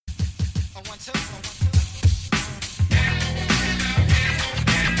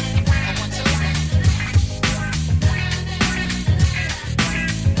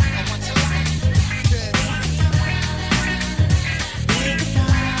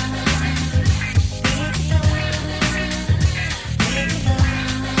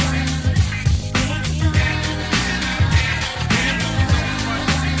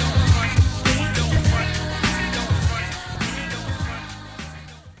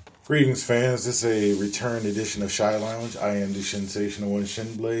Greetings, fans. This is a return edition of Shy Lounge. I am the sensational one,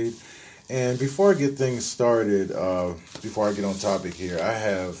 Shinblade. And before I get things started, before I get on topic here, I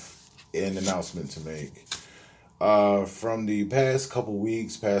have an announcement to make. From the past couple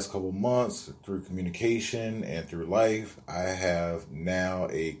weeks, past couple months, through communication and through life, I have now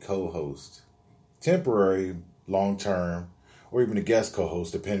a co-host. Temporary, long-term, or even a guest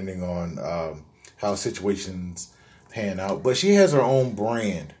co-host, depending on how situations pan out. But she has her own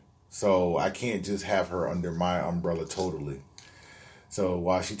brand. So I can't just have her under my umbrella totally. So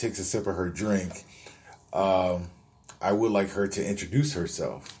while she takes a sip of her drink, I would like her to introduce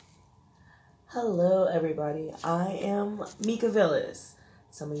herself. Hello, everybody. I am Mika Villas.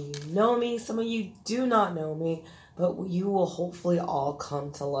 Some of you know me, some of you do not know me, but you will hopefully all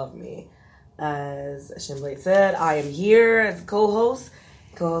come to love me. As Shinblade said, I am here as a co-host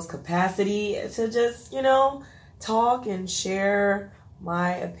capacity to just, talk and share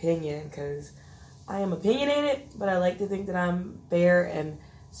my opinion, because I am opinionated, but I like to think that I'm fair and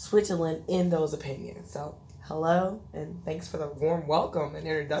Switzerland in those opinions. So, hello, and thanks for the warm welcome and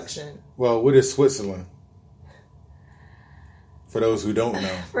introduction. Well, what is Switzerland? For those who don't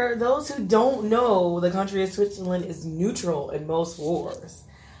know. For those who don't know, the country of Switzerland is neutral in most wars.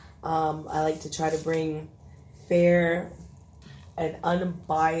 I like to try to bring fair and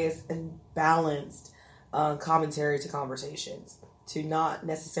unbiased and balanced commentary to conversations, to not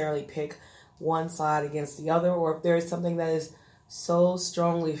necessarily pick one side against the other, or if there is something that is so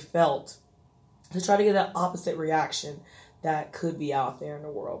strongly felt, to try to get that opposite reaction that could be out there in the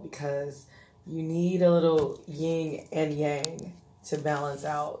world, because you need a little yin and yang to balance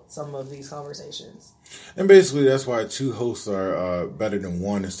out some of these conversations. And basically, that's why two hosts are better than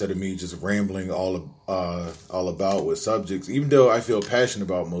one, instead of me just rambling all about with subjects. Even though I feel passionate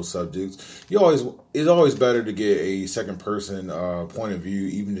about most subjects, it's always better to get a second person point of view,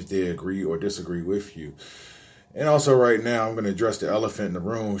 even if they agree or disagree with you. And also, right now, I'm going to address the elephant in the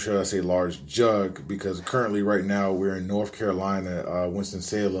room, should I say large jug, because currently, right now, we're in North Carolina,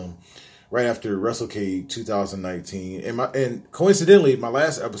 Winston-Salem, right after WrestleCade 2019. And coincidentally, my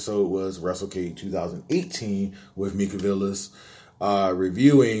last episode was WrestleCade 2018 with Mika Villas,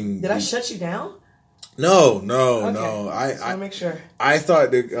 reviewing... Did I shut you down? No. I want to make sure. I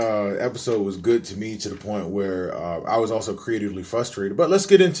thought the episode was good to me, to the point where I was also creatively frustrated. But let's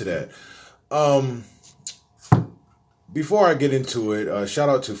get into that. Before I get into it, shout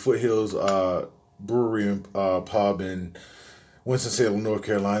out to Foothills Brewery and Pub in Winston-Salem, North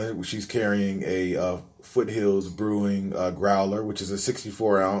Carolina. She's carrying a Foothills Brewing growler, which is a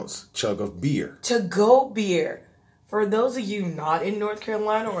 64-ounce chug of beer. To-go beer. For those of you not in North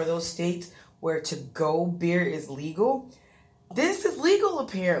Carolina or those states where to-go beer is legal, this is legal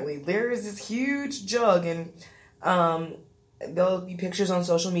apparently. There is this huge jug, and there'll be pictures on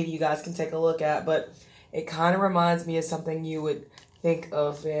social media you guys can take a look at, but it kind of reminds me of something you would think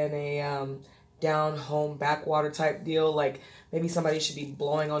of in a down-home backwater type deal. Like maybe somebody should be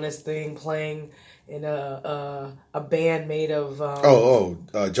blowing on this thing, playing in a band made of...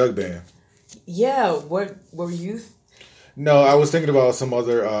 jug band. Yeah, what were you... No, I was thinking about some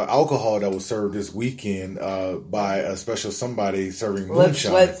other alcohol that was served this weekend by a special somebody serving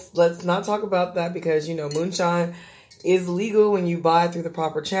moonshine. Let's not talk about that, because, moonshine is legal when you buy it through the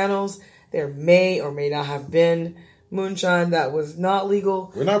proper channels. There may or may not have been moonshine that was not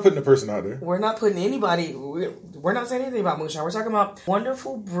legal. We're not putting the person out there. We're not putting anybody... We're not saying anything about moonshine. We're talking about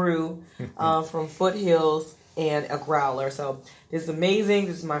wonderful brew from Foothills and a growler. So this is amazing.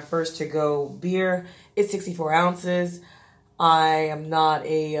 This is my first to-go beer. It's 64 ounces. I am not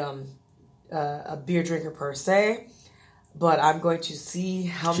a beer drinker per se, but I'm going to see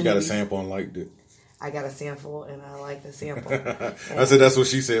how many... She got a sample and liked it. I got a sample, and I like the sample. I said that's what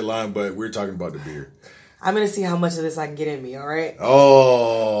she said line, but we're talking about the beer. I'm going to see how much of this I can get in me, all right?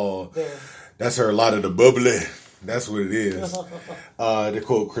 Oh, there. That's her, a lot of the bubbly. That's what it is. To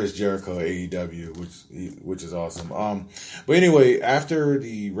quote Chris Jericho, AEW, which is awesome. But anyway, after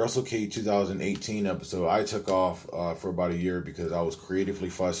the WrestleCade 2018 episode, I took off for about a year because I was creatively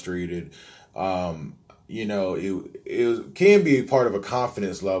frustrated. It can be part of a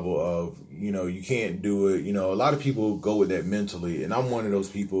confidence level of, you can't do it. A lot of people go with that mentally, and I'm one of those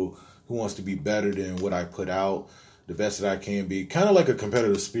people who wants to be better than what I put out, the best that I can be. Kind of like a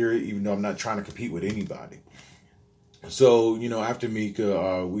competitive spirit, even though I'm not trying to compete with anybody. So, after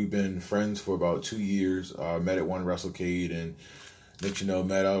Mika, we've been friends for about 2 years. Met at one WrestleCade, and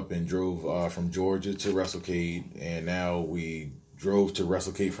met up and drove from Georgia to WrestleCade, and now we drove to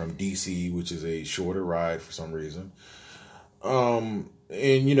WrestleCade from DC, which is a shorter ride for some reason. And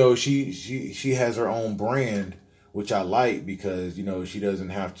she has her own brand which I like because, she doesn't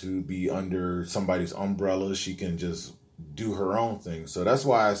have to be under somebody's umbrella. She can just do her own thing. So that's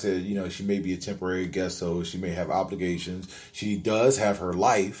why I said, she may be a temporary guest host. She may have obligations. She does have her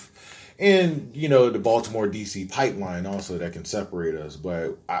life. And, the Baltimore DC pipeline also that can separate us.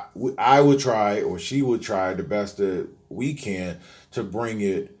 But I would try, or she would try the best that we can to bring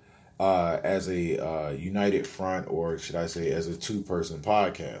it as a united front, or should I say as a 2-person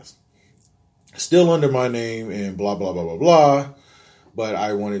podcast. Still under my name and blah, blah, blah, blah, blah. But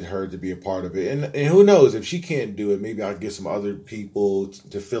I wanted her to be a part of it. And who knows, if she can't do it, maybe I'll get some other people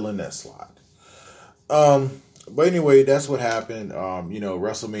to fill in that slot. But anyway, that's what happened.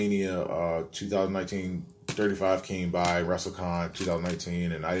 WrestleMania 2019 35 came by, WrestleCon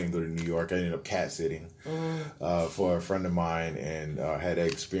 2019, and I didn't go to New York. I ended up cat sitting for a friend of mine and had that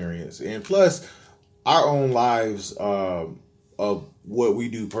experience. And plus, our own lives of what we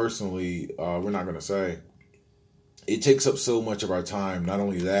do personally, we're not going to say. It takes up so much of our time. Not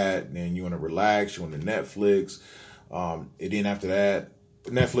only that, then you want to relax, you want to Netflix. And then after that,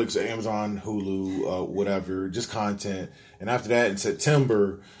 Netflix, Amazon, Hulu, whatever, just content. And after that, in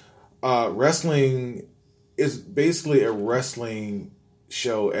September, wrestling is basically a wrestling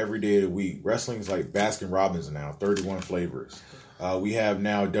show every day of the week. Wrestling is like Baskin Robbins now, 31 flavors. We have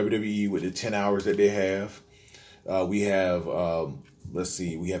now WWE with the 10 hours that they have. We have,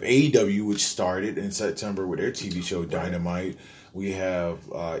 we have AEW, which started in September with their TV show Dynamite. We have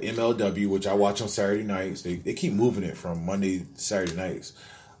MLW, which I watch on Saturday nights. They keep moving it from Monday to Saturday nights.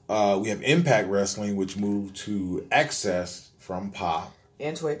 We have Impact Wrestling, which moved to Access from Pop.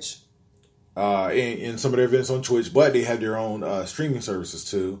 And Twitch. And some of their events on Twitch, but they have their own streaming services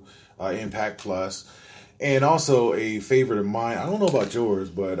too, Impact Plus. And also a favorite of mine, I don't know about yours,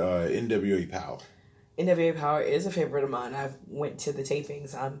 but NWA Power. NWA Power is a favorite of mine. I've went to the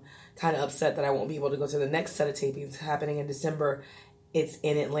tapings. I'm kind of upset that I won't be able to go to the next set of tapings happening in December. It's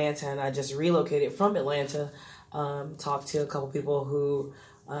in Atlanta, and I just relocated from Atlanta. Talked to a couple people who,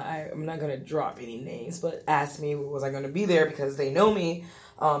 I'm not going to drop any names, but asked me was I going to be there because they know me.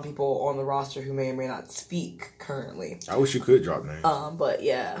 People on the roster who may or may not speak currently. I wish you could drop names. But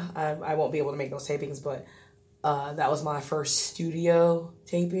yeah, I won't be able to make those tapings, but that was my first studio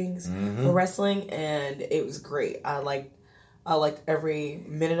tapings for wrestling, and it was great. I liked every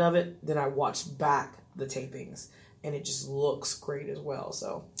minute of it. Then I watched back the tapings, and it just looks great as well.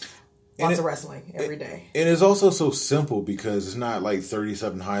 So lots of wrestling every day. And it's also so simple because it's not like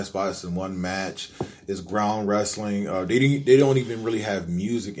 37 high spots in one match. It's ground wrestling. They don't even really have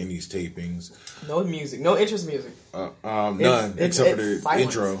music in these tapings. No music. No interest music. None except for the silence.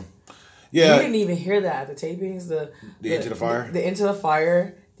 Intro. Yeah, we didn't even hear that at the tapings. The Into the Fire. The Into the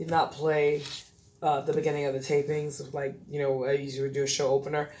Fire did not play the beginning of the tapings. Like, I usually would do a show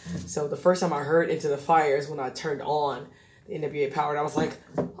opener. So the first time I heard Into the Fire is when I turned on the NWA Power, and I was like,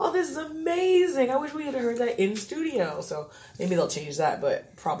 "Oh, this is amazing! I wish we had heard that in studio." So maybe they'll change that,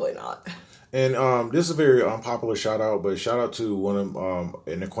 but probably not. And this is a very unpopular shout out, but shout out to one of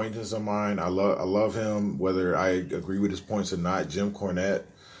an acquaintance of mine. I love him, whether I agree with his points or not. Jim Cornette.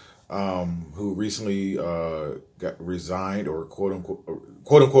 Who recently got resigned or quote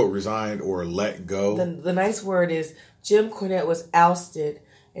unquote resigned or let go. The nice word is Jim Cornette was ousted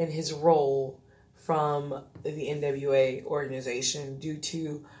in his role from the NWA organization due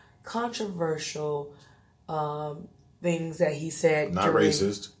to controversial things that he said. Not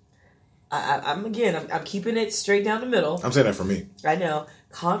racist. I'm keeping it straight down the middle. I'm saying that for me. I know.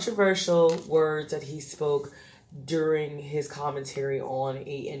 Controversial words that he spoke during his commentary on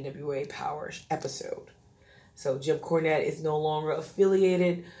a NWA Power episode. So Jim Cornette is no longer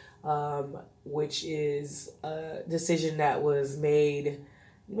affiliated, which is a decision that was made,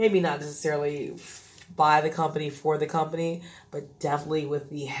 maybe not necessarily by the company, for the company, but definitely with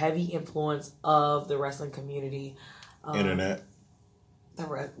the heavy influence of the wrestling community. Internet.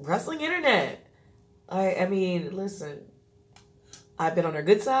 The wrestling internet. I mean, listen, I've been on their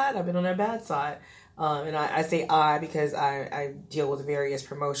good side, I've been on their bad side. And I say I because I deal with various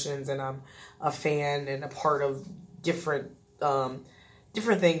promotions and I'm a fan and a part of different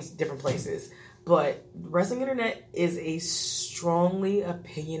things, different places. But Wrestling Internet is a strongly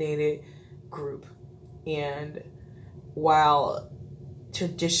opinionated group. And while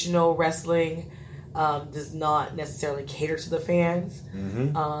traditional wrestling does not necessarily cater to the fans,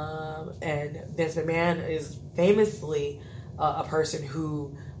 and Vince McMahon is famously a person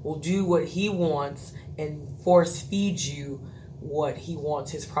who will do what he wants and force feed you what he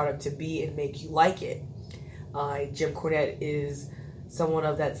wants his product to be and make you like it. Jim Cornette is someone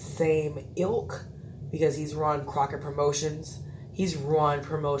of that same ilk because he's run Crockett Promotions. He's run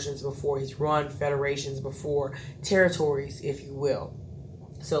promotions before. He's run federations before, territories, if you will.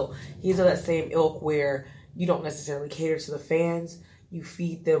 So he's of that same ilk where you don't necessarily cater to the fans. You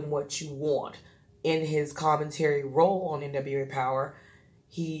feed them what you want. In his commentary role on NWA Power,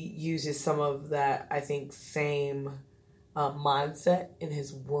 he uses some of that, I think, same mindset in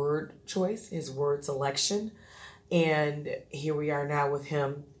his word choice, his word selection. And here we are now with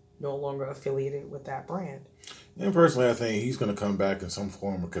him no longer affiliated with that brand. And personally, I think he's going to come back in some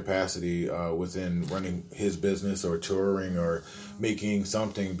form of capacity within running his business or touring or making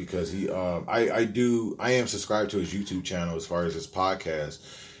something, because I am subscribed to his YouTube channel as far as his podcast.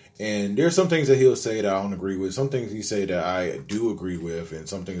 And there's some things that he'll say that I don't agree with. Some things he say that I do agree with, and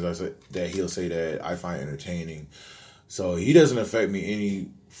some things that he'll say that I find entertaining. So he doesn't affect me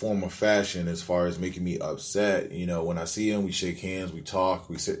any form of fashion as far as making me upset. You know, when I see him, we shake hands, we talk,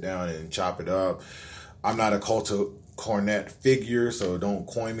 we sit down and chop it up. I'm not a cult of Cornette figure, so don't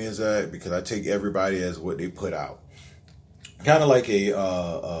coin me as that, because I take everybody as what they put out. Kind of like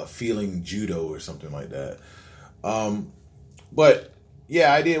a feeling judo or something like that. But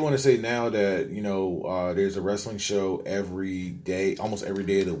yeah, I did want to say now that, you know, there's a wrestling show every day, almost every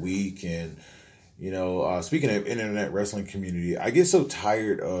day of the week. And, you know, speaking of internet wrestling community, I get so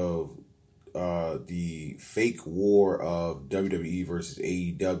tired of the fake war of WWE versus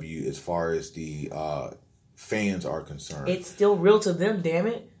AEW as far as the fans are concerned. It's still real to them, damn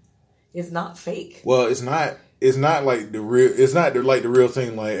it. It's not fake. Well, it's not like the real. It's not like the real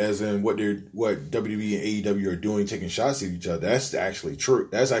thing, like as in what WWE and AEW are doing, taking shots at each other. That's actually true.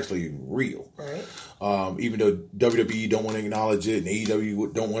 That's actually real. Right. Even though WWE don't want to acknowledge it and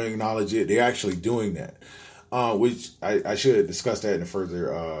AEW don't want to acknowledge it, they're actually doing that. Which I should discuss that in a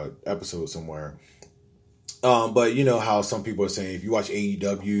further episode somewhere. But you know how some people are saying, if you watch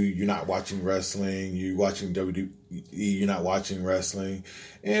AEW, you're not watching wrestling. You're watching WWE, you're not watching wrestling.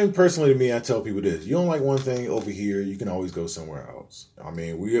 And personally to me, I tell people this: you don't like one thing over here, you can always go somewhere else. I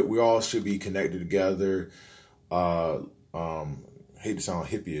mean, we all should be connected together. Hate to sound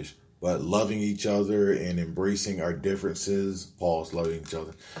hippie-ish, but loving each other and embracing our differences. Paul's loving each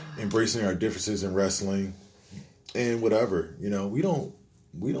other, embracing our differences in wrestling. And whatever, you know, we don't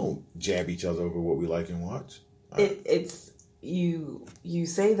jab each other over what we like and watch. It's you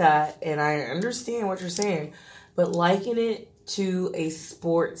say that, and I understand what you're saying, but liken it to a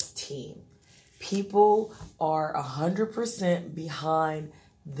sports team. People are 100% behind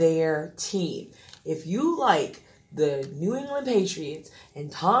their team. If you like the New England Patriots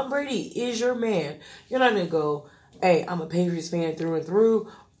and Tom Brady is your man, you're not gonna go, hey, I'm a Patriots fan through and through.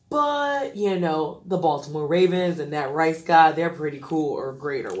 But, you know, the Baltimore Ravens and that Rice guy, they're pretty cool or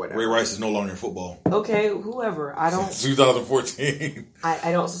great or whatever. Ray Rice is no longer in football. Okay, whoever. I don't... 2014.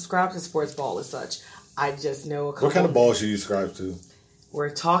 I don't subscribe to sports ball as such. I just know a couple... What kind of ball should you subscribe to?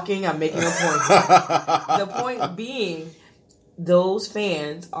 We're talking, I'm making a point. The point being, those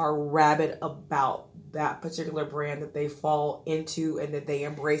fans are rabid about that particular brand that they fall into and that they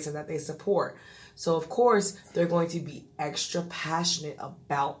embrace and that they support. So, of course, they're going to be extra passionate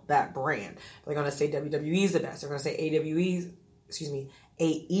about that brand. They're going to say WWE is the best. They're going to say AEW is the best.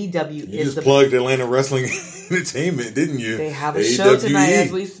 You just plugged Atlanta Wrestling Entertainment, didn't you? They have a show tonight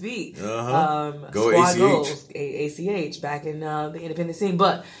as we speak. Go Squad ACH. Goals, ACH, back in the independent scene.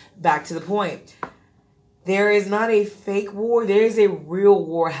 But back to the point. There is not a fake war. There is a real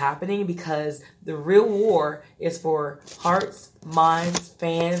war happening, because the real war is for hearts, minds,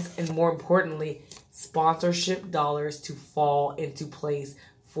 fans, and more importantly, sponsorship dollars to fall into place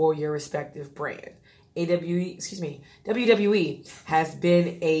for your respective brand. WWE has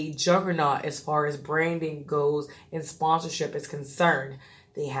been a juggernaut as far as branding goes and sponsorship is concerned.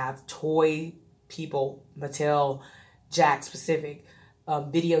 They have toy people, Mattel, Jakks Pacific,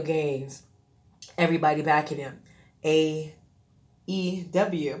 video games, everybody backing him. AEW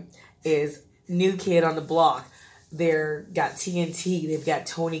is new kid on the block. They're got TNT. They've got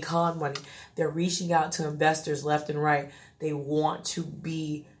Tony Khan money. They're reaching out to investors left and right. They want to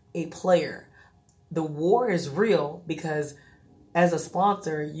be a player. The war is real, because as a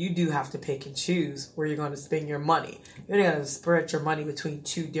sponsor, you do have to pick and choose where you're going to spend your money. You're going to spread your money between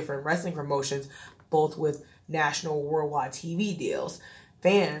two different wrestling promotions, both with national worldwide TV deals.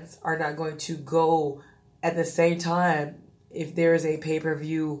 Fans are not going to go at the same time. If there is a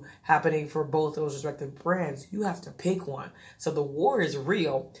pay-per-view happening for both those respective brands, you have to pick one. So the war is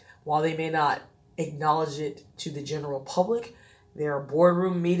real. While they may not acknowledge it to the general public, there are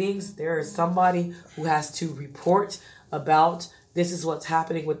boardroom meetings. There is somebody who has to report about this is what's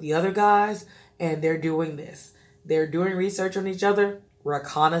happening with the other guys, and they're doing this. They're doing research on each other,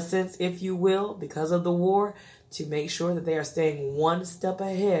 reconnaissance, if you will, because of the war. to make sure that they are staying one step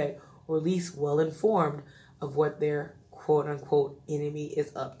ahead, or at least well informed of what their quote unquote enemy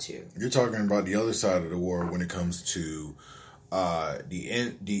is up to. You're talking about the other side of the war when it comes to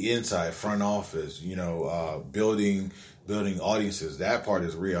the inside front office, building audiences. That part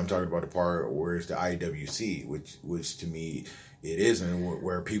is real. I'm talking about the part where it's the IWC, which to me it isn't,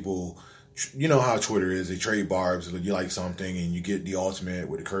 where people, you know how Twitter is, they trade barbs. You like something and you get the ultimate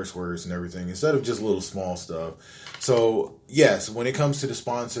with the curse words and everything, instead of just little small stuff. So yes, when it comes to the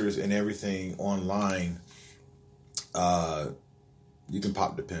sponsors and everything online, you can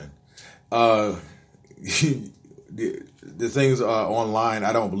pop the pen. The things online,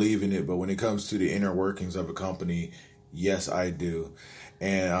 I don't believe in it, but when it comes to the inner workings of a company, yes, I do.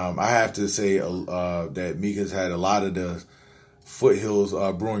 And I have to say that Mika's had a lot of the foothills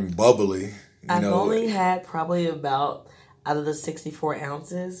brewing bubbly. I've only had probably about, out of the 64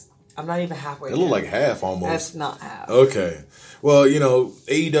 ounces, I'm not even halfway. It looked like half almost. That's not half. Okay. Well,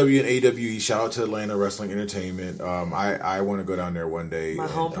 AEW and AWE, shout out to Atlanta Wrestling Entertainment. I want to go down there one day. My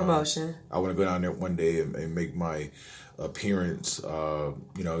home promotion. I want to go down there one day and make my appearance.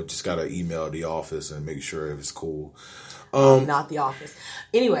 Just got to email the office and make sure it's cool. Not the office.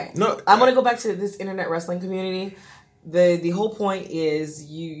 Anyway, I'm going to go back to this internet wrestling community. The whole point is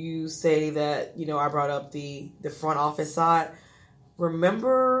you say that, I brought up the front office side.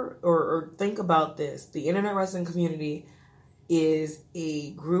 Remember or think about this. The internet wrestling community is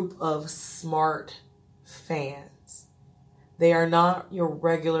a group of smart fans. They are not your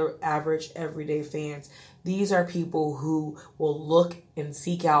regular, average, everyday fans. These are people who will look and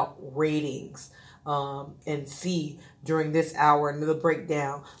seek out ratings and see during this hour and the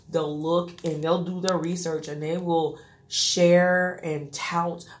breakdown. They'll look and they'll do their research and they will share and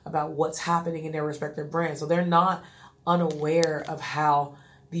tout about what's happening in their respective brands. So they're not unaware of how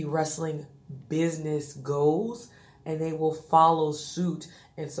the wrestling business goes, and they will follow suit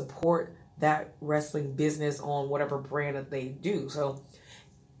and support that wrestling business on whatever brand that they do. So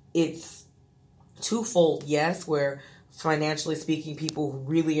it's twofold, yes, where financially speaking, people who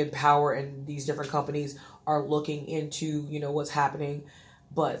really in power and these different companies are looking into, what's happening.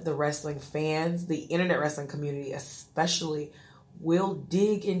 But the wrestling fans, the internet wrestling community especially, will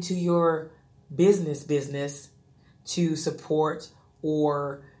dig into your business to support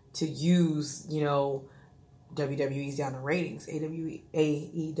or to use, WWE's down in ratings,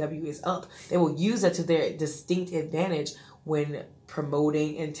 AEW is up. They will use that to their distinct advantage when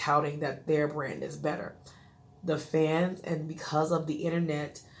promoting and touting that their brand is better. The fans, and because of the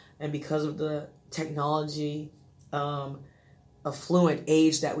internet and because of the technology, affluent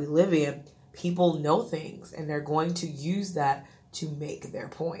age that we live in, people know things and they're going to use that to make their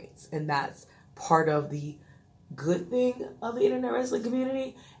points. And that's part of the good thing of the internet wrestling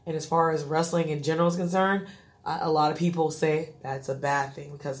community. And as far as wrestling in general is concerned, a lot of people say that's a bad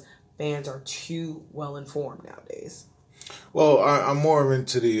thing because fans are too well informed nowadays. Well, I'm more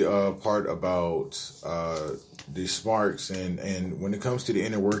into the part about the smarts and when it comes to the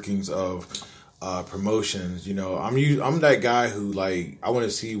inner workings of promotions, I'm that guy who I want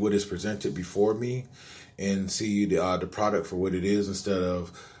to see what is presented before me and see the product for what it is, instead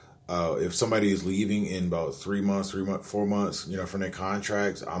of if somebody is leaving in about 4 months, from their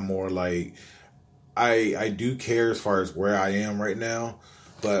contracts. I'm more like, I do care as far as where I am right now,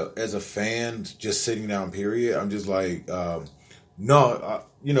 but as a fan, just sitting down, period, I'm just like,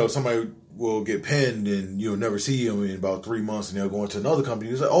 somebody will get pinned and you'll never see them in about 3 months, and they'll go into another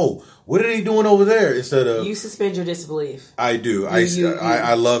company. It's like, oh, what are they doing over there? Instead of, you suspend your disbelief. I do.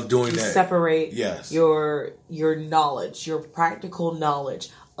 I love doing that. Separate yes. your knowledge, your practical knowledge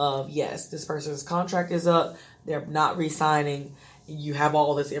of, yes, this person's contract is up, they're not re-signing. You have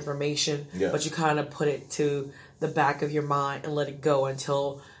all this information, yes, but you kind of put it to the back of your mind and let it go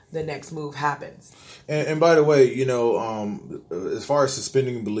until the next move happens. And by the way, as far as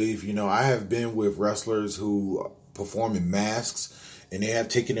suspending belief, I have been with wrestlers who perform in masks and they have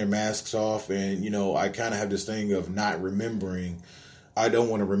taken their masks off, and, I kind of have this thing of not remembering. I don't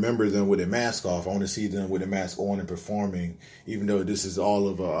want to remember them with a mask off. I want to see them with a mask on and performing, even though this is all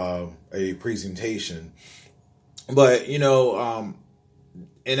of a presentation. But, and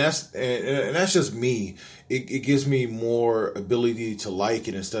that's just me. It gives me more ability to like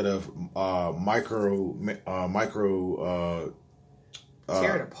it instead of micro tearing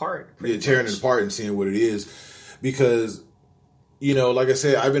it apart. Tearing it apart and seeing what it is. Because, like I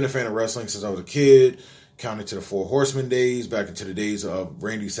said, I've been a fan of wrestling since I was a kid, counting to the Four Horsemen days, back into the days of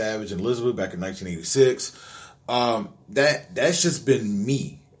Randy Savage and Elizabeth back in 1986. That's just been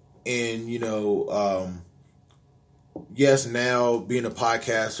me. And, yes, now being a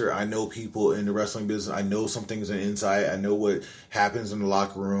podcaster, I know people in the wrestling business. I know some things on the inside. I know what happens in the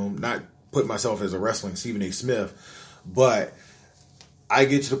locker room. Not put myself as a wrestling Stephen A. Smith, but I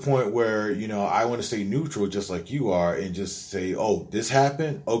get to the point where, I want to stay neutral just like you are and just say, oh, this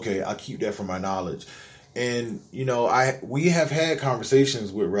happened? Okay, I'll keep that for my knowledge. And, we have had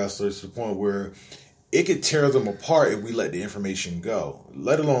conversations with wrestlers to the point where it could tear them apart if we let the information go,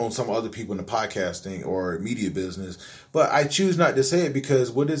 let alone some other people in the podcasting or media business. But I choose not to say it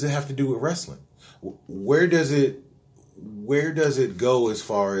because what does it have to do with wrestling? Where does it go as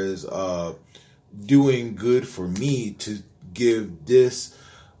far as doing good for me to give this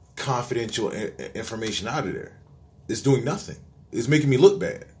confidential information out of there? It's doing nothing. It's making me look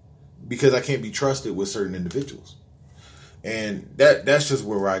bad because I can't be trusted with certain individuals. And that's just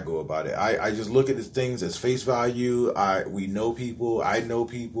where I go about it. I just look at the things as face value. We know people. I know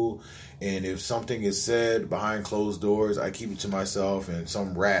people. And if something is said behind closed doors, I keep it to myself, and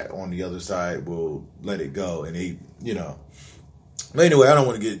some rat on the other side will let it go. And But anyway, I don't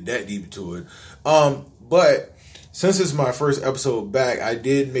want to get that deep into it. But since it's my first episode back, I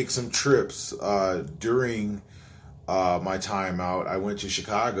did make some trips during my time out. I went to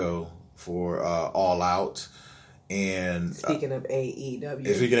Chicago for All Out. And speaking of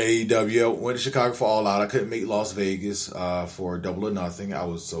AEW, I went to Chicago for All Out. I couldn't make Las Vegas for Double or Nothing. I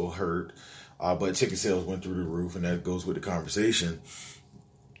was so hurt. But ticket sales went through the roof, and that goes with the conversation.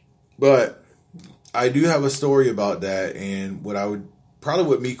 But I do have a story about that, and what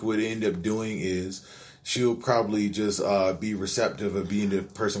Mika would end up doing is she'll probably just be receptive of being the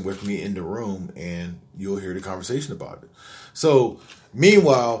person with me in the room, and you'll hear the conversation about it. So,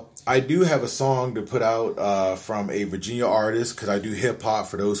 meanwhile, I do have a song to put out from a Virginia artist, because I do hip-hop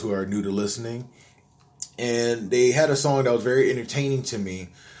for those who are new to listening. And they had a song that was very entertaining to me,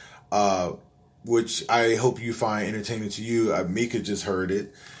 which I hope you find entertaining to you. Mika just heard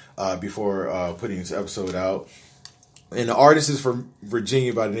it before putting this episode out. And the artist is from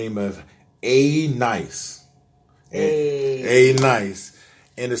Virginia by the name of A-Nice. A-Nice.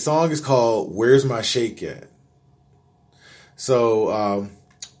 And the song is called Where's My Shake At? So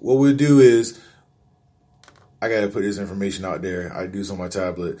what we'll do is, I got to put this information out there. I do this on my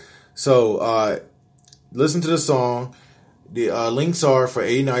tablet. So listen to the song. The links are for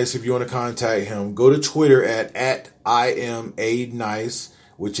A-Nice. If you want to contact him, go to Twitter at I am A-Nice,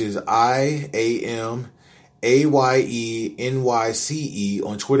 which is IAMAYENYCE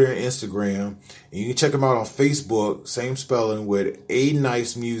on Twitter and Instagram. And you can check him out on Facebook, same spelling, with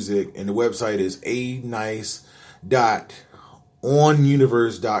A-Nice Music, and the website is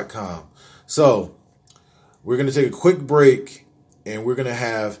anice.onuniverse.com. So we're going to take a quick break, and we're going to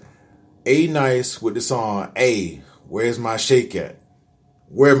have A-Nice with the song Where's My Shake At?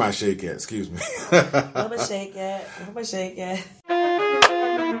 Where my shake at? Excuse me. Where my shake at? Where my shake at?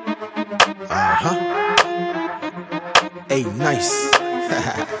 A-Nice.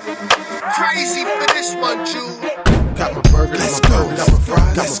 Crazy for this one, Jude. Got my burgers, got my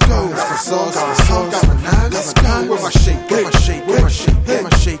fries, got my sauce, got my knives. Let's go. Where my shake, where my shake, where my shake, where my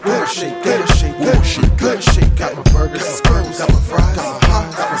shake, where my shake, where my shake, where my shake, where my shake. Got my burgers, got my fries, got my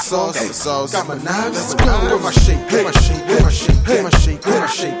hot, got my sauce, got my knives. Let's go. Where my shake, where my shake, where my shake, where my shake, where my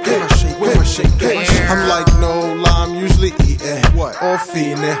shake, where my shake, where my shake, where my shake. I'm like no lie, I'm usually eating or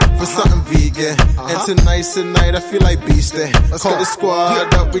feeding for something vegan. And tonight's the night I feel like beastin'. Call the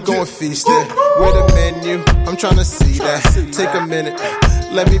squad up, we going feastin'. With a menu, I'm trying to see that. Take a minute,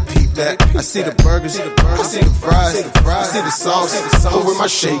 let me peep that. I see the burgers, I see the fries, I see the sauce. Oh, where my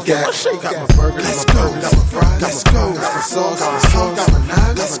shake at? Got my burgers, got my fries, got my sauce, got my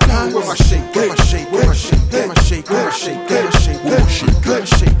knives. Let's go. Where my shake, where my shake, where my shake, where my shake, where my shake, where my shake, where my shake, where my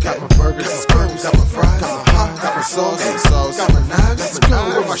shake. Got my burgers, got my fries, got my hot, got my sauce, got my knives. Let's go.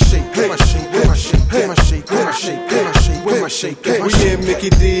 Where my shake, where my shake, where my shake, where my shake, where my shake, where my shake, where my shake at? We in Mickey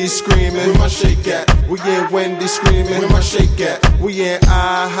D's screaming, where my shake at? We in Wendy screaming, where my shake at? We in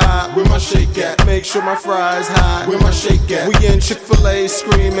IHOP, where my shake at? Make sure my fries hot, where my shake at? We in Chick-fil-A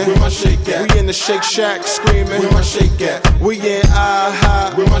screaming, where my shake at? We in the Shake Shack screaming, where my shake at? We in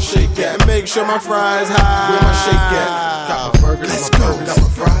IHOP, where my shake at? And make sure my fries hot, where my shake at? Got my burgers, let's go. Got my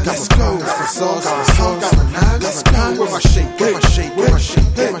fries, let's go. Got my sauce, got my knives, let's go. Where my shake, where my shake, where my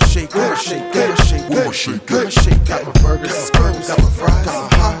shake, where my shake, where my shake, where my shake, where my shake, where my shake. Got my burgers, got my fries, got my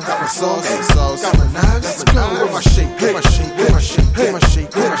hot, got my sauce, got my knives, let's go. Where my shake, where my shake, where my shake, where my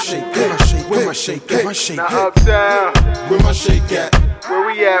shake, where my shake, where my shake, where my shake, where my shake. Now uptown, Where my shake at? where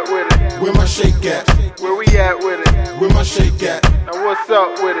we at with it? Where my shake at? Where we at with it? Where my shake at? Now what's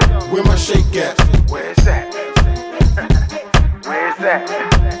up with it? Where my shake at? Where's that? Where's that?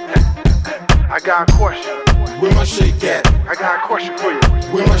 I got a question. Where my shake at? I got a question for you.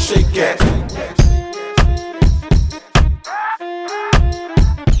 Where my shake at?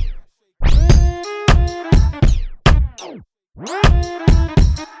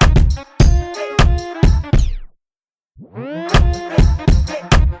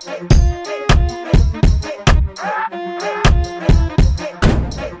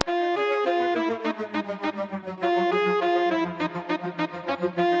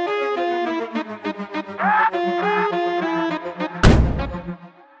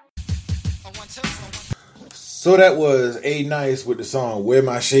 So that was A Nice with the song "Where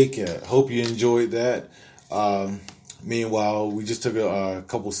My Shake At." Hope you enjoyed that. Meanwhile, we just took a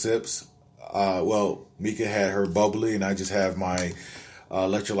couple sips. Well, Mika had her bubbly, and I just have my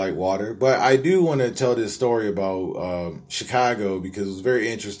electrolyte water. But I do want to tell this story about Chicago because it was very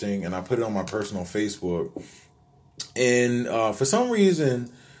interesting, and I put it on my personal Facebook. And for some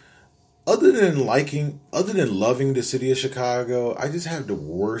reason, other than loving the city of Chicago, I just have the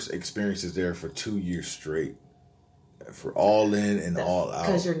worst experiences there for 2 years straight. For all in and all out.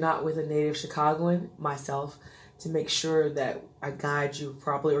 Because you're not with a native Chicagoan, myself, to make sure that I guide you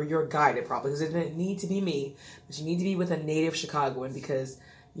properly, or you're guided properly. Because it doesn't need to be me, but you need to be with a native Chicagoan because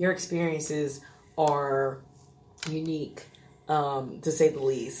your experiences are unique, to say the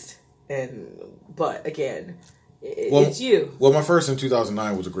least. But again, it's you. Well, my first in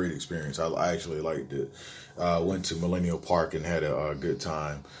 2009 was a great experience. I actually liked it. Went to Millennial Park and had a good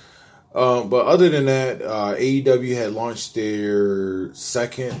time. But other than that, AEW had launched their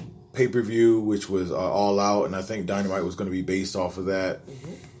second pay-per-view, which was All Out, and I think Dynamite was going to be based off of that.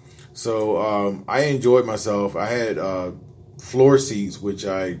 Mm-hmm. So I enjoyed myself. I had floor seats, which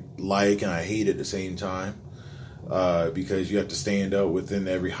I like and I hate at the same time, because you have to stand up within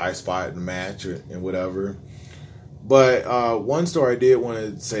every high spot in the match and whatever. But one story I did want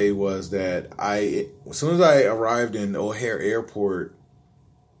to say was that as soon as I arrived in O'Hare Airport,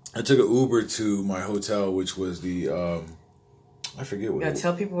 I took an Uber to my hotel, which was the, I forget what. You gotta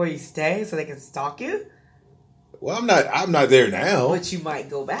tell people where you stay so they can stalk you? Well, I'm not there now. But you might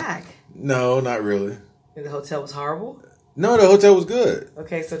go back. No, not really. And the hotel was horrible? No, the hotel was good.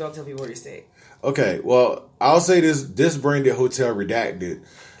 Okay, so don't tell people where you stayed. Okay, well, I'll say this branded hotel redacted.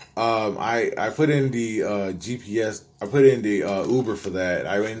 I put in the GPS, I put in the Uber for that.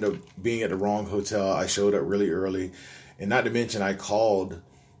 I ended up being at the wrong hotel. I showed up really early. And not to mention, I called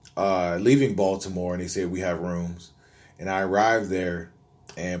leaving Baltimore, and they said we have rooms. And I arrived there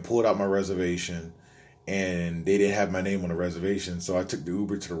and pulled out my reservation, and they didn't have my name on the reservation, so I took the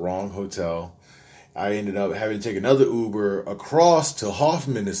Uber to the wrong hotel. I ended up having to take another Uber across to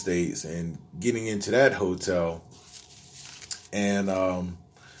Hoffman Estates and getting into that hotel. And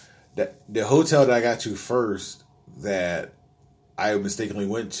the hotel that I got to first that I mistakenly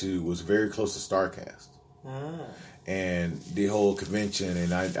went to was very close to StarCast. And the whole convention,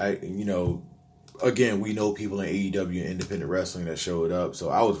 and I again, we know people in AEW and independent wrestling that showed up, so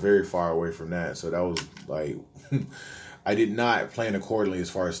I was very far away from that. So that was like, I did not plan accordingly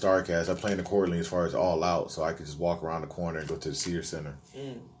as far as StarCast. I planned accordingly as far as All Out, so I could just walk around the corner and go to the Sears Center.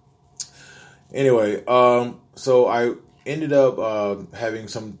 Anyway, so I ended up having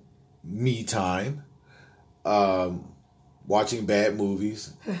some me time, watching bad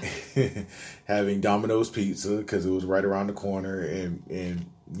movies, having Domino's Pizza because it was right around the corner, and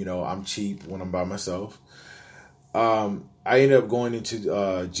I'm cheap when I'm by myself. I ended up going into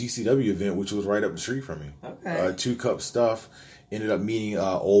GCW event, which was right up the street from me. Okay. 2 Cup Stuff. Ended up meeting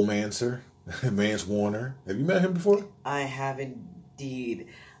Old Manser, Mance Warner. Have you met him before? I have indeed.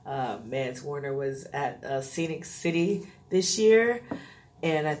 Mance Warner was at Scenic City this year,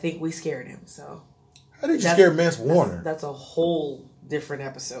 and I think we scared him. So how did you scare Mance Warner? That's a whole different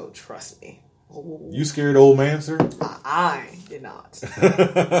episode. Trust me. You scared Old Manser? I did not.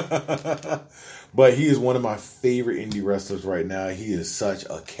 But he is one of my favorite indie wrestlers right now. He is such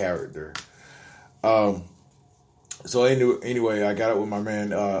a character. So anyway, I got up with my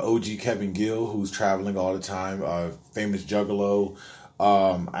man OG Kevin Gill, who's traveling all the time, famous juggalo.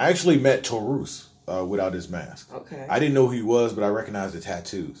 I actually met Taurus without his mask. Okay. I didn't know who he was, but I recognized the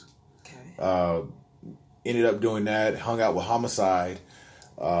tattoos. Okay. Ended up doing that, hung out with Homicide.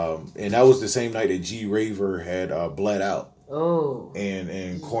 And that was the same night that G Raver had bled out. Oh.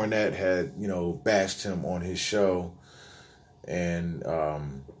 And Cornette had, bashed him on his show. And,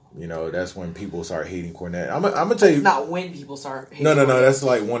 that's when people start hating Cornette. I'm going to tell you. It's not when people start hating No. That's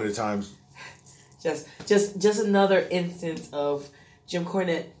like one of the times. Just another instance of Jim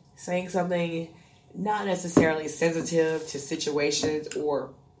Cornette saying something not necessarily sensitive to situations or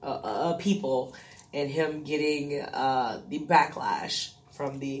people, and him getting the backlash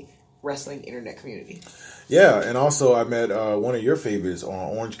from the wrestling internet community. Yeah, and also I met one of your favorites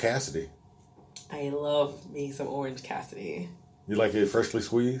on Orange Cassidy. I love me some Orange Cassidy. You like it freshly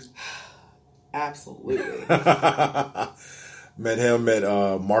squeezed? Absolutely. Met him at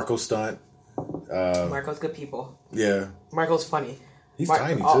Marco Stunt. Marco's good people. Yeah. Marco's funny. He's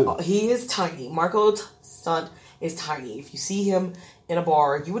tiny, too. He is tiny. Marco Stunt is tiny. If you see him in a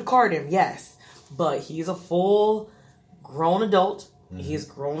bar, you would card him, yes. But he's a full grown adult. Mm-hmm. He's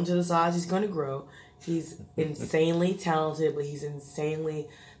grown to the size he's going to grow. He's insanely talented, but he's insanely...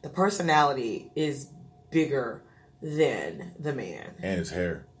 The personality is bigger than the man. And his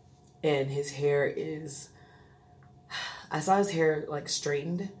hair. And his hair is... I saw his hair, like,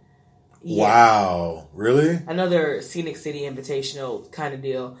 straightened. Yeah. Wow. Really? Another Scenic City Invitational kind of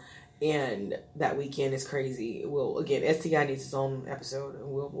deal. And that weekend is crazy. Again, STI needs its own episode, and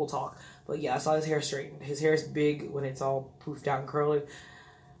we'll talk. But yeah, I saw his hair straightened. His hair is big when it's all poofed out and curly.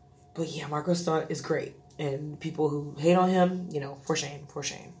 But yeah, Marco Stunt is great. And people who hate on him, for shame.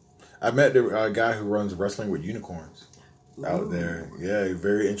 I met the guy who runs Wrestling with Unicorns out there. Yeah, a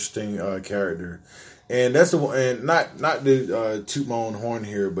very interesting character. And that's the one, and not to toot my own horn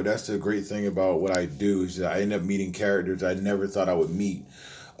here, but that's the great thing about what I do is that I end up meeting characters I never thought I would meet,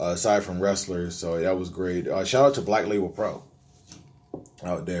 aside from wrestlers. So that was great. Shout out to Black Label Pro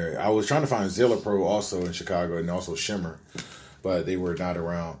out there. I was trying to find Zilla Pro also in Chicago, and also Shimmer, but they were not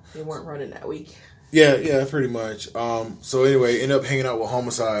around. They weren't running that week. Yeah, pretty much. So anyway, ended up hanging out with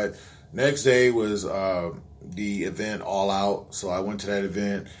Homicide. Next day was the event All Out, so I went to that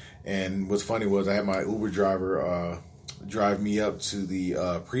event. And what's funny was I had my Uber driver drive me up to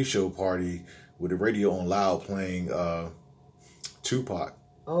the pre-show party with the radio on loud playing Tupac.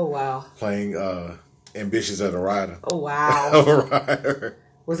 Oh, wow. Playing Ambitious as a Rider. Oh, wow. Of a rider.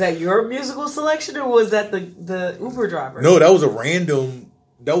 Was that your musical selection or was that the Uber driver? No, that was a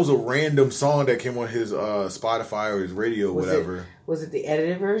random song that came on his Spotify or his radio, whatever. Was it the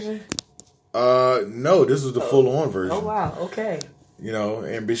edited version? No, this was the full-on version. Oh, wow. Okay.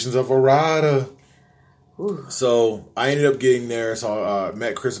 Ambitions of a Rider. Ooh. So I ended up getting there. So I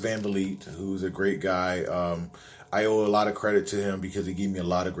met Chris Van Vliet, who's a great guy. I owe a lot of credit to him because he gave me a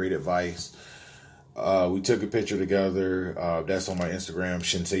lot of great advice. We took a picture together. That's on my Instagram,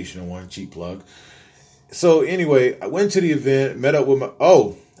 Sensational One, cheap plug. So anyway, I went to the event, met up with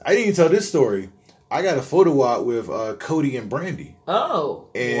I didn't even tell this story. I got a photo op with Cody and Brandy. Oh,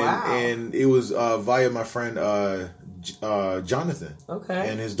 wow. And it was via my friend Jonathan. Okay.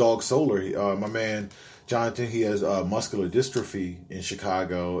 And his dog Solar. My man Jonathan, he has muscular dystrophy in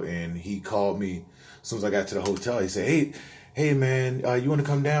Chicago, and he called me as soon as I got to the hotel. He said, hey man, you want to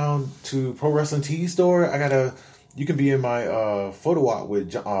come down to Pro Wrestling Tee store? You can be in my photo op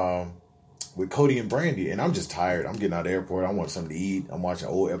with Cody and Brandy. And I'm just tired. I'm getting out of the airport. I want something to eat. I'm watching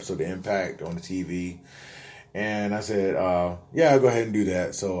an old episode of Impact on the TV. And I said, yeah, I'll go ahead and do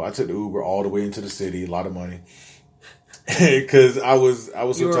that. So I took the Uber all the way into the city, a lot of money. Because I was so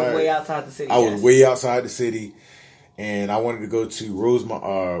tired. You were way outside the city. I was way outside the city. And I wanted to go to Rosemont,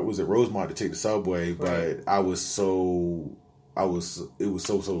 Rosemont to take the subway, but right. it was so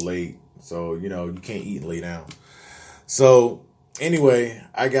late. So, you can't eat and lay down. So anyway,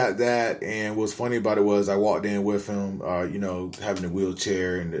 I got that, and what's funny about it was I walked in with him, having the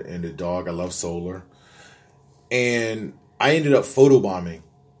wheelchair and the dog. I love Solar. And I ended up photobombing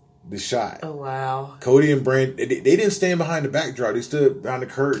the shot. Oh, wow. Cody and Brent, they didn't stand behind the backdrop. They stood behind the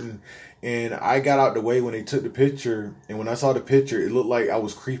curtain, and I got out the way when they took the picture. And when I saw the picture, it looked like I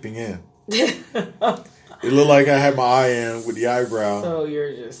was creeping in. It looked like I had my eye in with the eyebrow. So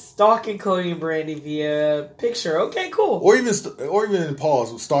you're just stalking Cody and Brandy via picture. Okay, cool. Or even in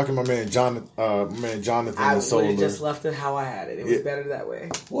pause, stalking my man Jonathan. I and Solar. would have just left it how I had it. It was better that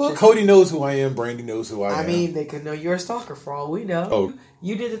way. Well, Cody knows who I am. Brandy knows who I am. I mean, they could know you're a stalker for all we know. Oh.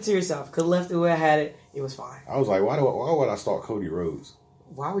 You did it to yourself. Could have left it where I had it. It was fine. I was like, why would I stalk Cody Rhodes?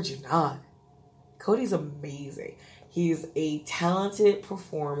 Why would you not? Cody's amazing. He's a talented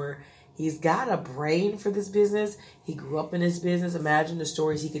performer. He's got a brain for this business. He grew up in this business. Imagine the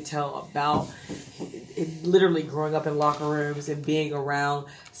stories he could tell about literally growing up in locker rooms and being around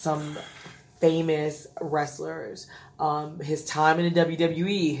some famous wrestlers. His time in the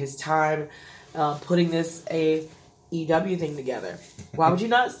WWE, his time putting this AEW thing together. Why would you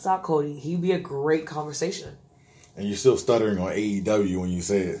not stop Cody? He'd be a great conversation. And you're still stuttering on AEW when you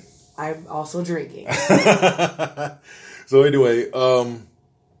say it. I'm also drinking. So anyway,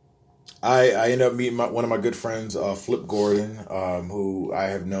 I ended up meeting one of my good friends, Flip Gordon, who I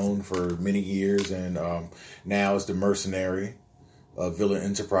have known for many years, and now is the mercenary of Villain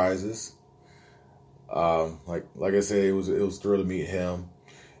Enterprises. Like I said, it was a thrill to meet him.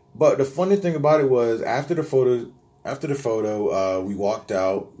 But the funny thing about it was after the photo, we walked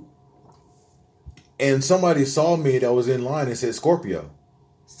out, and somebody saw me that was in line and said Scorpio.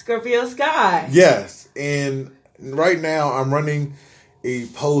 Scorpio Sky. Yes, and right now I'm running a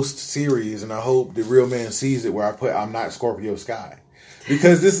post series, and I hope the real man sees it where I put I'm not Scorpio Sky.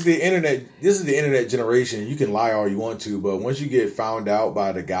 Because this is the internet. This is the internet generation. You can lie all you want to, but once you get found out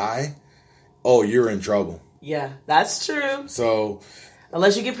by the guy, oh, you're in trouble. Yeah, that's true. So,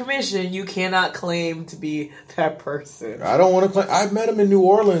 unless you get permission, you cannot claim to be that person. I don't want to claim. I met him in New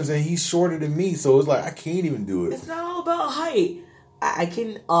Orleans, and he's shorter than me, so it's like I can't even do it. It's not all about height. I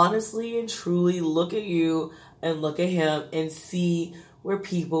can honestly and truly look at you and look at him and see where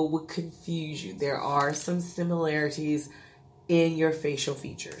people would confuse you. There are some similarities in your facial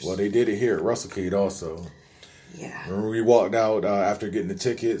features. Well, they did it here at Russellcade also. Yeah. Remember we walked out after getting the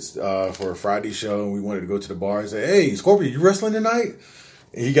tickets for a Friday show, and we wanted to go to the bar and say, "Hey, Scorpio, you wrestling tonight?"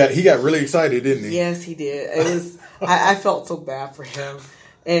 And he got really excited, didn't he? Yes, he did. It was. I felt so bad for him,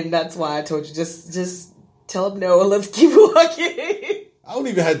 and that's why I told you just tell him no and let's keep walking. I don't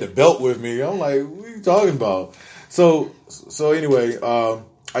even have the belt with me. I'm like, what are you talking about? So anyway,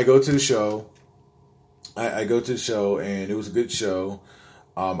 I go to the show. I go to the show, and it was a good show.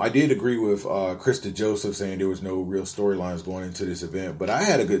 I did agree with Krista Joseph saying there was no real storylines going into this event, but I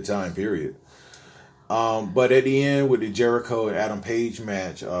had a good time, period. But at the end, with the Jericho and Adam Page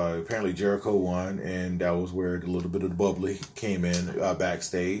match, apparently Jericho won, and that was where a little bit of the bubbly came in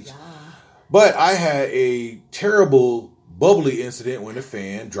backstage. Yeah. But I had a terrible bubbly incident when a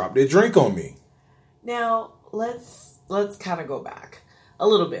fan dropped their drink on me. Now, let's kind of go back a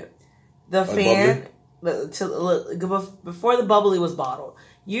little bit. The fan... before the bubbly was bottled,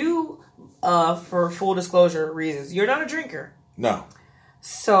 you, for full disclosure reasons, you're not a drinker. No.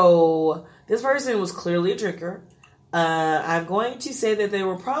 So this person was clearly a drinker. I'm going to say that they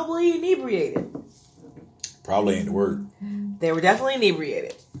were probably inebriated. Probably ain't the word. They were definitely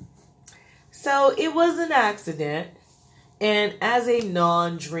inebriated. So it was an accident, and as a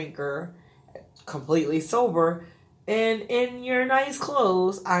non-drinker, completely sober, and in your nice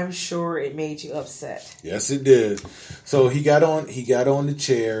clothes, I'm sure it made you upset. Yes, it did. So he got on the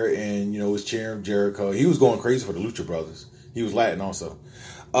chair and, was cheering Jericho. He was going crazy for the Lucha Brothers. He was Latin also.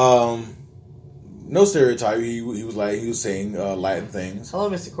 No stereotype. He was saying Latin things. Hello,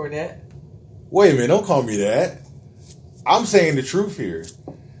 Mr. Cornette. Wait a minute, don't call me that. I'm saying the truth here.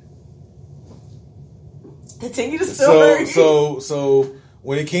 Continue the story. So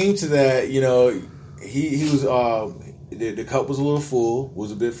when it came to that, he was the cup was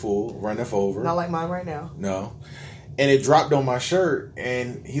a bit full, running over. Not like mine right now. No. And it dropped on my shirt,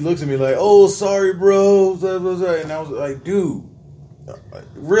 and he looks at me like, "Oh, sorry, bro." And I was like, "Dude,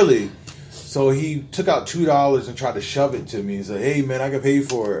 really?" So he took out $2 and tried to shove it to me and said, "Hey, man, I can pay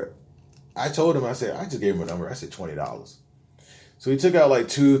for it." I told him, I just gave him a number. I said $20. So he took out like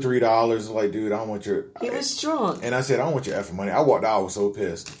 $2, $3. Like, dude, I don't want your... He was drunk. And I said, I don't want your effing money. I walked out, I was so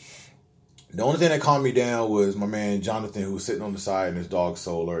pissed. The only thing that calmed me down was my man Jonathan, who was sitting on the side in his dog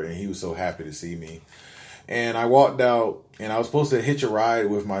Solar, and he was so happy to see me. And I walked out, and I was supposed to hitch a ride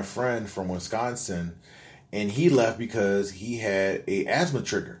with my friend from Wisconsin, and he left because he had a asthma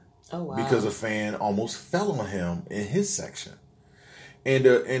trigger. Oh, wow. Because a fan almost fell on him in his section. And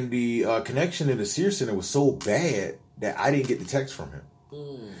the connection in the Sears Center was so bad that I didn't get the text from him.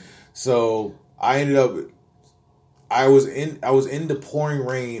 So I ended up... I was in the pouring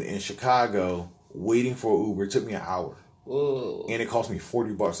rain in Chicago waiting for an Uber. It took me an hour. Whoa. And it cost me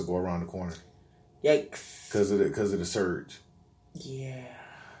 $40 to go around the corner. Yikes. Because of the surge. Yeah.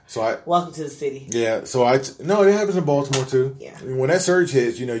 So welcome to the city. Yeah. So no, it happens in Baltimore too. Yeah. I mean, when that surge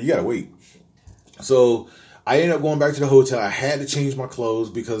hits, you gotta wait. So I ended up going back to the hotel. I had to change my clothes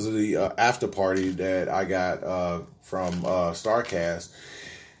because of the after party that I got from StarCast.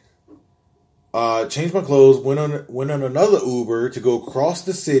 Changed my clothes, went on another Uber to go across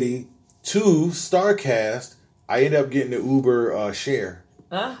the city to StarCast. I ended up getting the Uber share.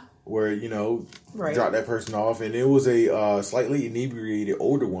 Where, right. Dropped that person off. And it was a slightly inebriated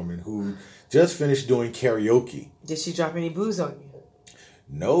older woman who just finished doing karaoke. Did she drop any booze on you?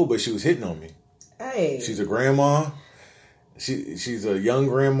 No, but she was hitting on me. Hey. She's a grandma. She's a young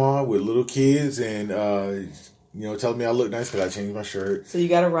grandma with little kids and, telling me I look nice because I changed my shirt. So you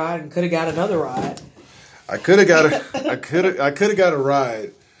got a ride and could have got another ride. I could have got a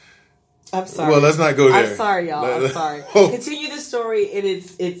ride. I'm sorry. Well, let's not go there. I'm sorry, y'all. I'm sorry. Continue the story.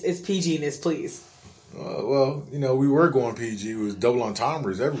 It's PG-ness, please. Well, we were going PG. It was double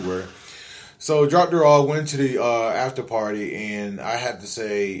entendres everywhere. So dropped her off, went to the after party, and I have to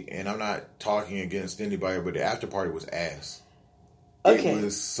say, and I'm not talking against anybody, but the after party was ass. Okay. It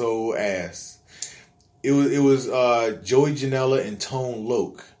was so ass. It was Joey Janela and Tone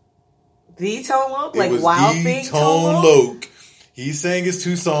Loc. The Tone Loc? It Like was Wild the Thing Tone Loc. He sang his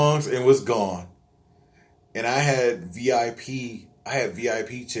 2 songs and was gone. And I had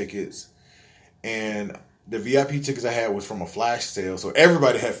VIP tickets, and the VIP tickets I had was from a flash sale, so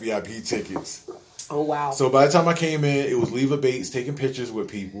everybody had VIP tickets. Oh, wow. So by the time I came in, it was Leva Bates taking pictures with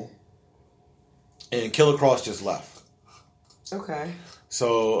people, and Killer Cross just left. Okay.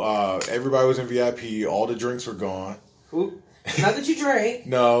 So everybody was in VIP. All the drinks were gone. Ooh. Not that you drank.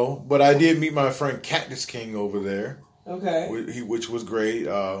 No, but I did meet my friend Cactus King over there. Okay. Which was great.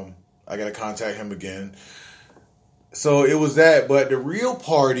 I got to contact him again. So it was that, but the real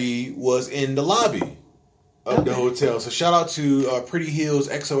party was in the lobby of the hotel. So shout out to Pretty Heels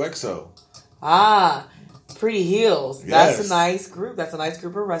XOXO. Ah, Pretty Heels. Yes. That's a nice group. That's a nice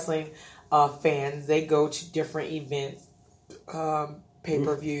group of wrestling fans. They go to different events,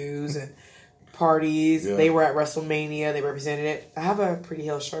 pay-per-views and parties. Yeah. They were at WrestleMania. They represented it. I have a Pretty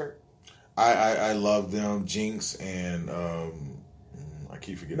Heels shirt. I love them. Jinx and I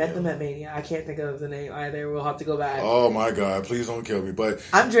keep forgetting. Met them at Mania. I can't think of the name either. We'll have to go back. Oh my God! Please don't kill me. But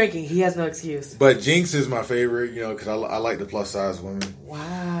I'm drinking. He has no excuse. But Jinx is my favorite, because I like the plus size women.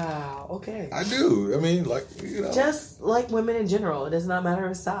 Wow. Okay. I do. I mean, Just like women in general, it does not matter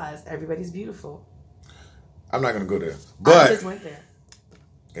of size. Everybody's beautiful. I'm not gonna go there. I But just went there.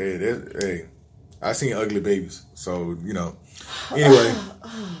 hey, I seen ugly babies, so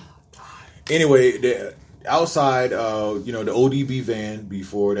Anyway, the outside, the ODB van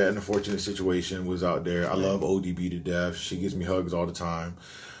before that unfortunate situation was out there. I love ODB to death. She gives me hugs all the time.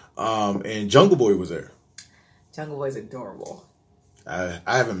 And Jungle Boy was there. Jungle Boy's adorable. I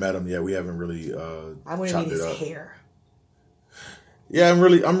haven't met him yet. We haven't really I want to chopped meet it his up. hair. Yeah, I'm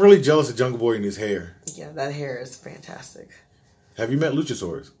really jealous of Jungle Boy and his hair. Yeah, that hair is fantastic. Have you met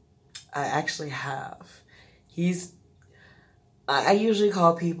Luchasaurus? I actually have. I usually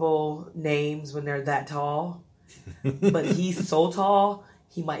call people names when they're that tall, but he's so tall,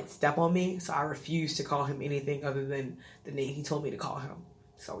 he might step on me, so I refuse to call him anything other than the name he told me to call him.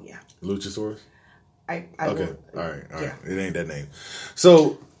 So, yeah. Luchasaurus? I Okay, will, all right. Yeah. It ain't that name.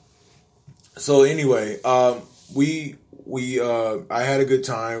 So anyway, I had a good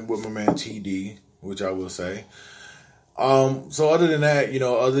time with my man TD, which I will say. So other than that,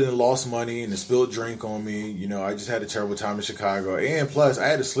 other than lost money and the spilled drink on me, I just had a terrible time in Chicago. And plus, I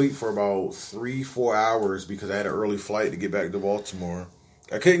had to sleep for about 3-4 hours because I had an early flight to get back to Baltimore.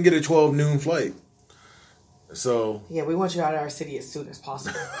 I couldn't get a 12 noon flight. So yeah, we want you out of our city as soon as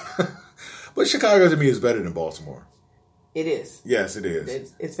possible. But Chicago to me is better than Baltimore. It is. Yes, it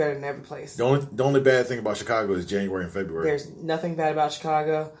is. It's better than every place. The only bad thing about Chicago is January and February. There's nothing bad about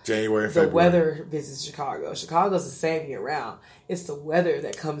Chicago. January and the February. weather visits Chicago. Chicago's the same year round. It's the weather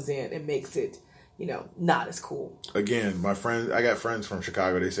that comes in and makes it, not as cool. Again, I got friends from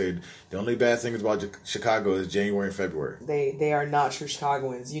Chicago. They say the only bad thing about Chicago is January and February. They are not true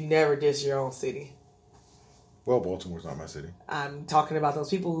Chicagoans. You never diss your own city. Well, Baltimore's not my city. I'm talking about those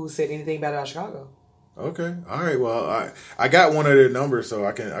people who said anything bad about Chicago. Okay, all right. Well, I got one of their numbers, so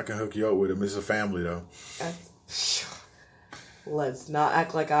I can hook you up with them. It's a family though. Let's not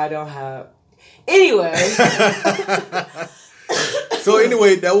act like I don't have. Anyway. So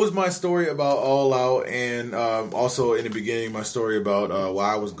anyway, that was my story about All Out, and also in the beginning, my story about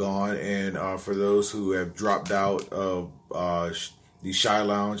why I was gone. And for those who have dropped out of the Shy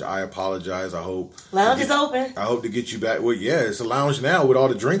Lounge, I apologize. I hope Lounge is open. I hope to get you back. Well, yeah, it's a lounge now with all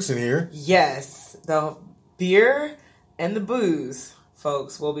the drinks in here. Yes, the beer and the booze,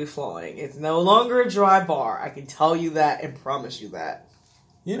 folks, will be flowing. It's no longer a dry bar. I can tell you that and promise you that.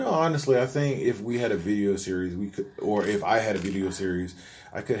 Honestly, I think if we had a video series, we could, or if I had a video series,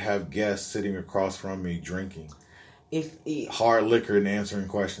 I could have guests sitting across from me drinking hard liquor and answering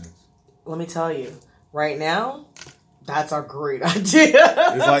questions. Let me tell you, right now, that's a great idea.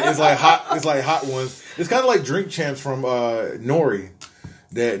 It's like hot ones. It's kind of like Drink Champs from Nori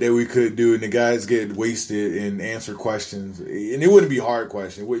that we could do, and the guys get wasted and answer questions, and it wouldn't be hard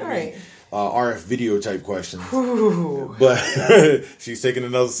questions. It wouldn't be RF video type questions. Ooh. But she's taking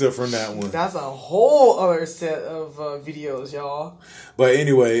another sip from that one. That's a whole other set of videos, y'all. But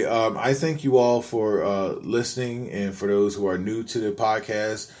anyway, I thank you all for listening, and for those who are new to the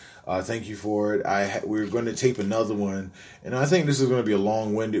podcast, thank you for it. We're going to tape another one, and I think this is going to be a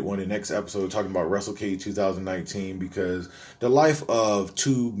long-winded one. The next episode talking about WrestleCade 2019, because the life of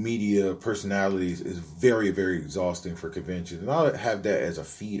two media personalities is very, very exhausting for conventions, and I'll have that as a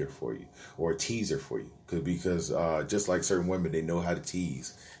feeder for you or a teaser for you, because just like certain women, they know how to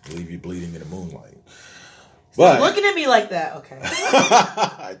tease and leave you bleeding in the moonlight. But looking at me like that. Okay.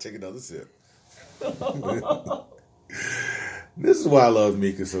 I take another sip. This is why I love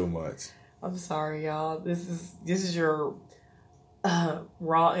Mika so much. I'm sorry, y'all. This is your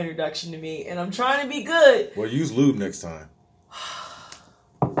raw introduction to me, and I'm trying to be good. Well, use lube next time.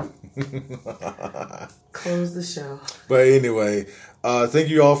 Close the show. But anyway, thank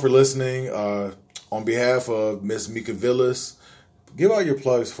you all for listening. On behalf of Miss Mika Villas, give out your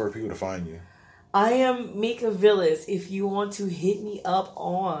plugs for people to find you. I am Mika Villas. If you want to hit me up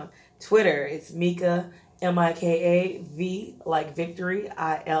on Twitter, it's Mika, MIKA, like victory,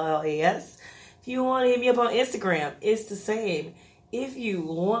 ILLAS. If you want to hit me up on Instagram, it's the same. If you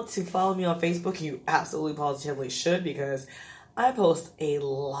want to follow me on Facebook, you absolutely positively should, because I post a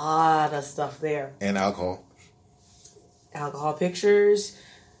lot of stuff there. And alcohol. Alcohol pictures,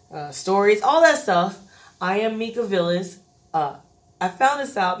 stories, all that stuff. I am Mika Villas. I found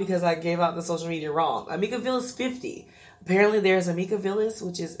this out because I gave out the social media wrong. I'm Mika Villas 50. Apparently there's a Mika Villas,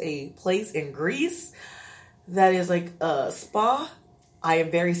 which is a place in Greece that is like a spa. I am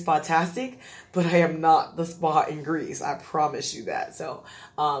very spa-tastic, but I am not the spa in Greece. I promise you that. So,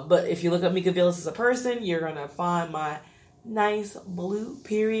 but if you look up Mika Villas as a person, you're going to find my nice blue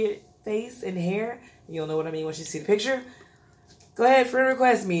period face and hair. You'll know what I mean once you see the picture. Go ahead, friend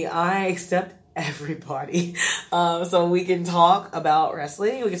request me. I accept everybody. So we can talk about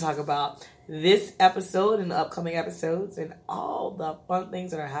wrestling. We can talk about this episode and the upcoming episodes and all the fun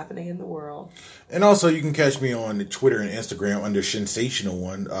things that are happening in the world. And also, you can catch me on Twitter and Instagram under Sensational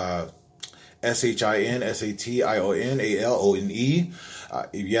One, SHINSATIONALONE.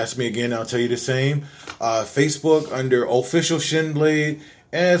 If you ask me again, I'll tell you the same. Facebook under Official Shinblade.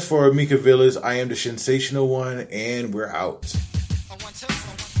 As for Mika Villas, I am the Sensational One, and we're out.